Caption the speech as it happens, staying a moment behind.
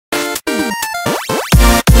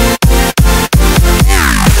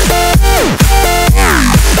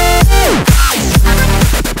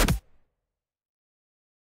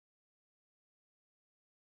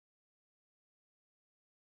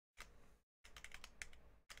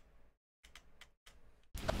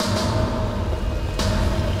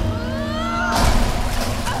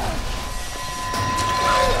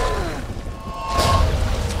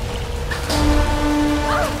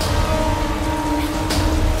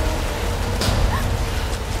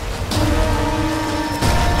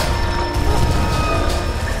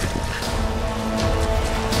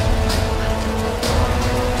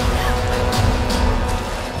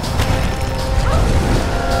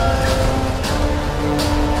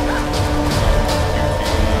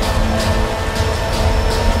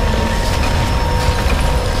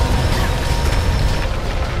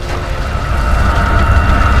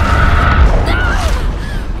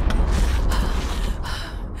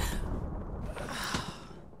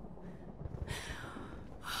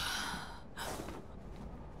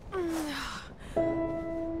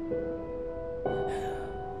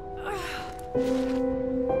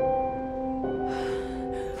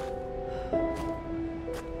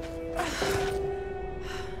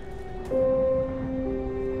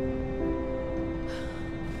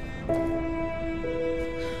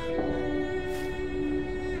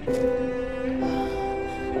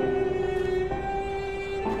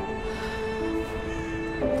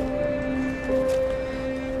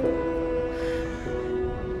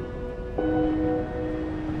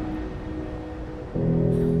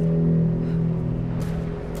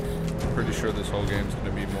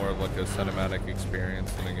a cinematic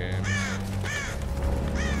experience in a game.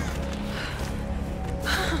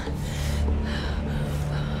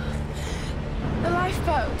 The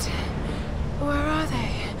lifeboat. Where are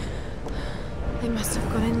they? They must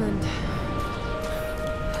have gone inland.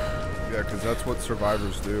 Yeah, because that's what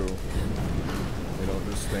survivors do. They don't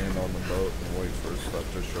just stand on the boat and wait for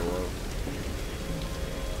stuff to show up.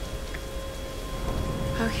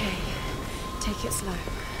 Okay, take it slow.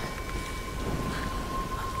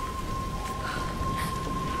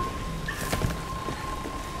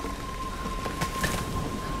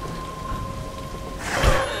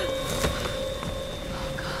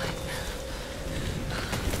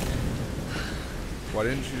 Why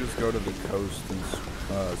didn't you just go to the coast and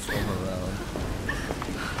swim around?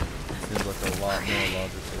 Seems like a lot more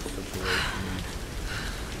logical situation.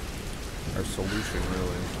 Or solution,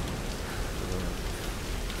 really.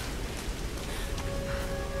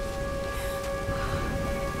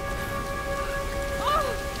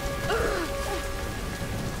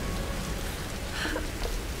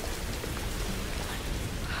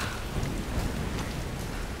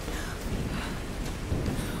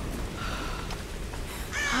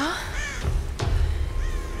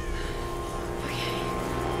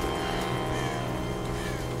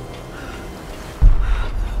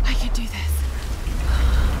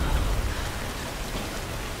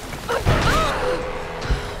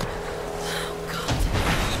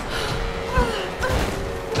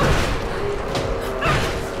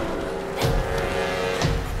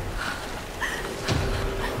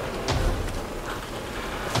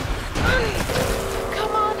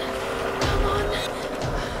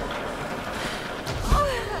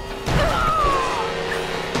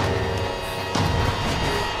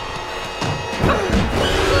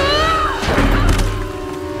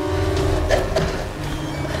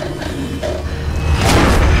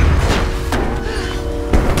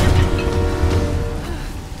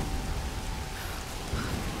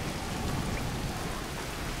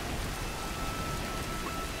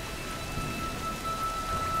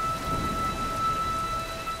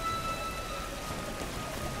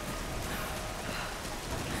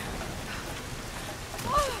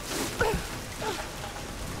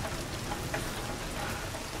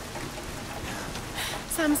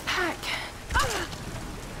 Sam's pack.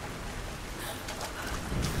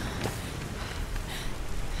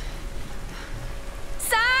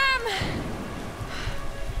 Sam!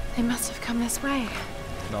 They must have come this way.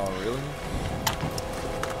 No, really?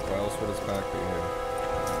 Why else would his pack be here?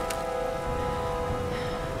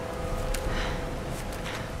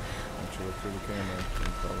 Once you look through the camera, you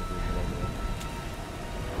can probably get over there.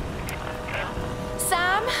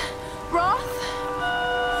 Sam? Roth?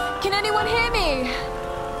 Can anyone hear me?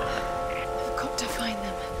 I've got to find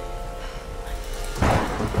them.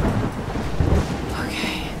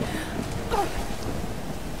 Okay.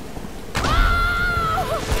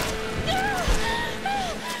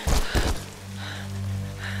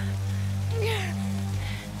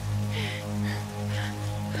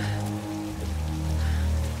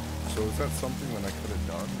 So is that something that I could have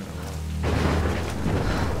done?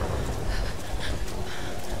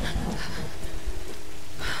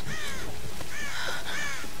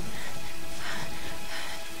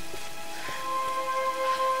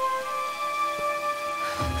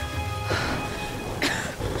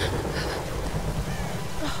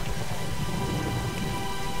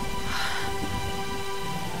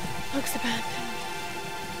 Looks abandoned.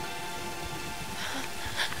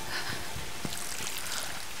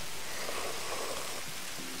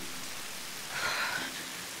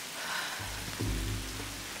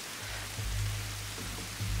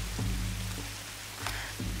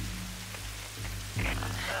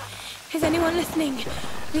 Is anyone listening?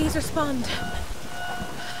 Please respond.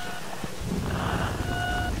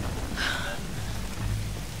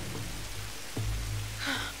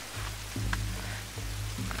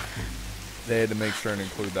 They had to make sure and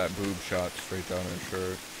include that boob shot straight down her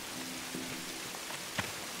shirt.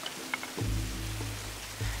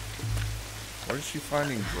 Why is she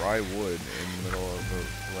finding dry wood in the middle of a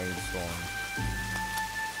rainstorm?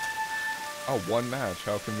 Oh, one match.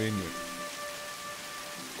 How convenient.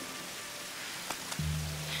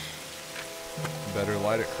 Better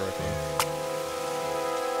light it correctly.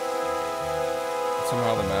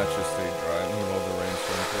 Somehow the matches stayed dry in the middle of the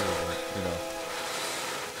rainstorm too, but, you know.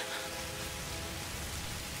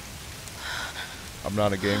 I'm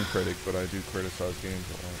not a game critic, but I do criticize games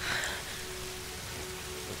a lot.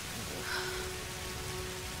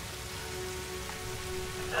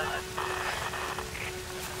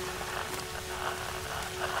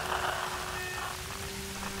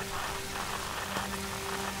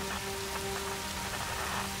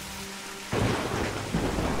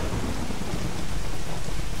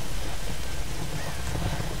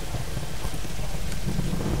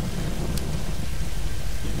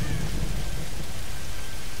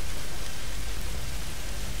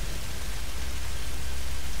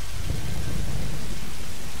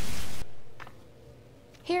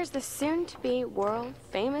 Here's the soon-to-be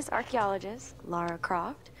world-famous archaeologist, Lara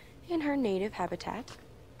Croft, in her native habitat.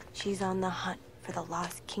 She's on the hunt for the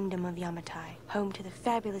lost kingdom of Yamatai, home to the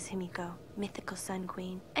fabulous Himiko, mythical Sun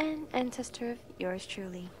Queen, and ancestor of yours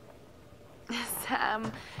truly.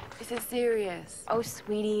 Sam, this is serious. Oh,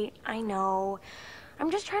 sweetie, I know.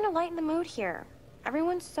 I'm just trying to lighten the mood here.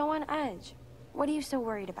 Everyone's so on edge. What are you so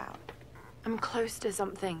worried about? I'm close to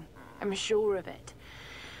something. I'm sure of it.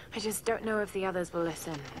 I just don't know if the others will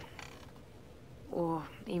listen. Or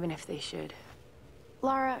even if they should.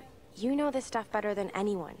 Lara, you know this stuff better than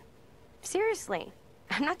anyone. Seriously,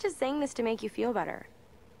 I'm not just saying this to make you feel better.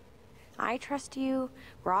 I trust you,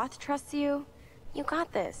 Roth trusts you. You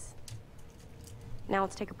got this. Now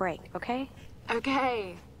let's take a break, okay?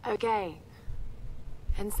 Okay.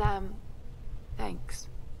 And Sam, thanks.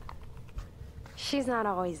 She's not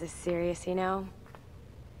always this serious, you know?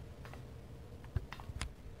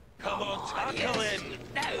 Come on, tackle him!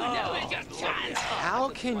 No, it's your chance! How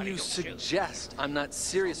can you suggest I'm not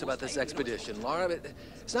serious about this expedition, Laura?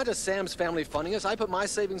 It's not just Sam's family funding us. I put my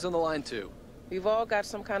savings on the line, too. We've all got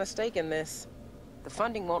some kind of stake in this. The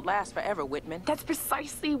funding won't last forever, Whitman. That's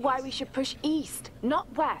precisely why we should push east, not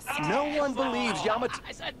west. No one believes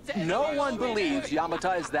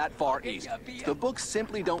Yamatai is that far east. The books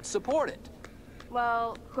simply don't support it.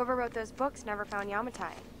 Well, whoever wrote those books never found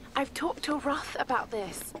Yamatai. I've talked to Roth about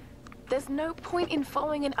this. There's no point in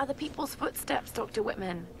following in other people's footsteps, Dr.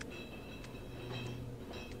 Whitman.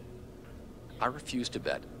 I refuse to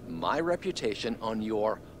bet my reputation on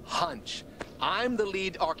your hunch. I'm the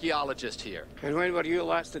lead archaeologist here. And when were you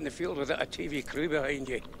last in the field without a TV crew behind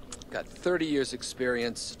you? Got 30 years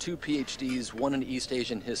experience, 2 PhDs, 1 in East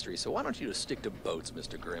Asian history. So why don't you just stick to boats,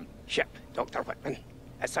 Mr. Grimm? Ship, Dr. Whitman.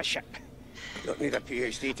 It's a ship. You don't need a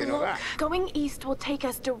PhD to know Look, that. going east will take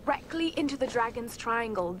us directly into the Dragon's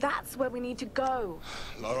Triangle. That's where we need to go.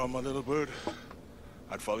 Lara, my little bird.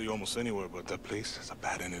 I'd follow you almost anywhere, but that place has a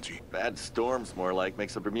bad energy. Bad storms, more like.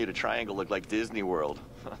 Makes the Bermuda Triangle look like Disney World.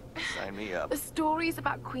 Sign me up. The stories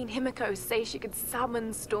about Queen Himiko say she could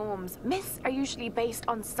summon storms. Myths are usually based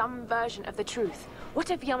on some version of the truth.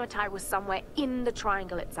 What if Yamatai was somewhere in the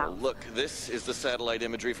triangle itself? Look, this is the satellite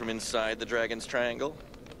imagery from inside the Dragon's Triangle.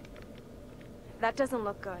 That doesn't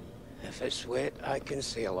look good. If it's wet, I can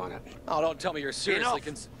sail on it. Oh, don't tell me you're seriously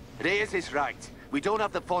Reyes is right. We don't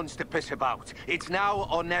have the funds to piss about. It's now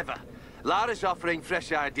or never. Lara's offering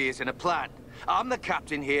fresh ideas and a plan. I'm the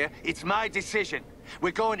captain here. It's my decision.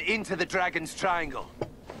 We're going into the Dragon's Triangle.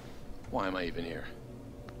 Why am I even here?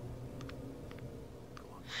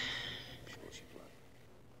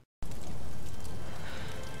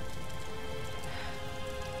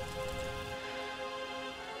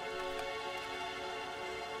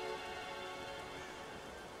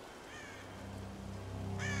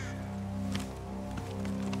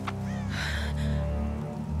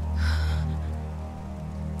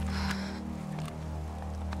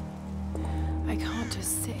 I can't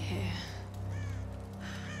just sit here.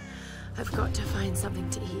 I've got to find something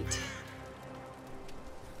to eat.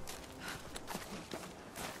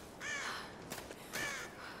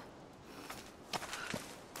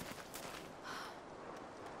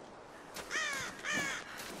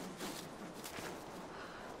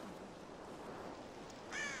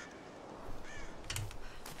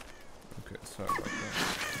 Okay, sorry about that.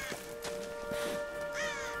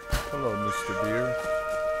 Hello, Mr. Deer.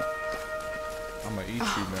 I'm gonna eat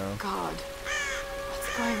you now. God.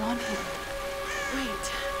 What's going on here?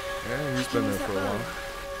 Wait. Yeah, he's been there for a while.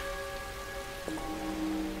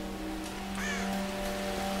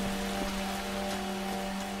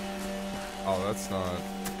 Oh, that's not...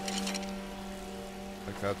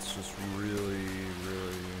 Like, that's just really,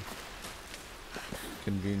 really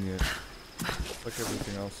convenient. Like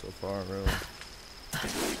everything else so far, really.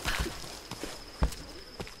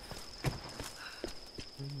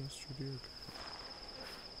 Mr. Deer.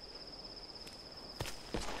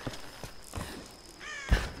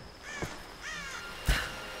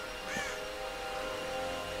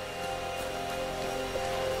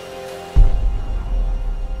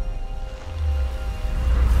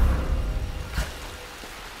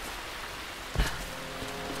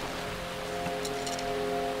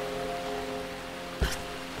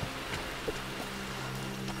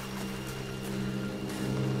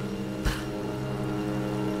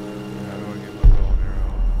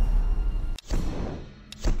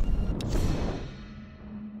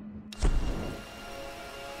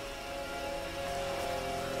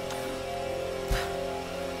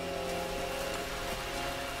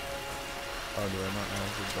 Oh, do I not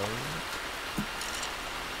have the bow yet?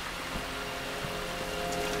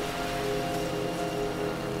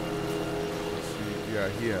 Let's see. Yeah, Yeah,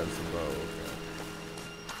 he has a bow.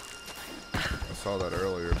 Okay. I saw that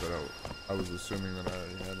earlier, but I was assuming that I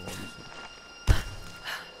already had one. So.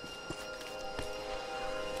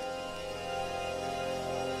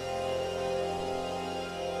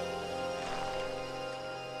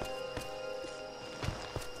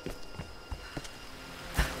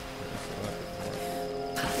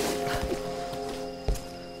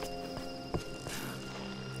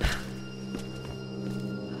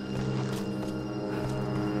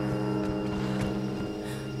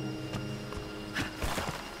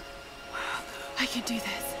 I can do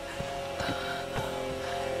this.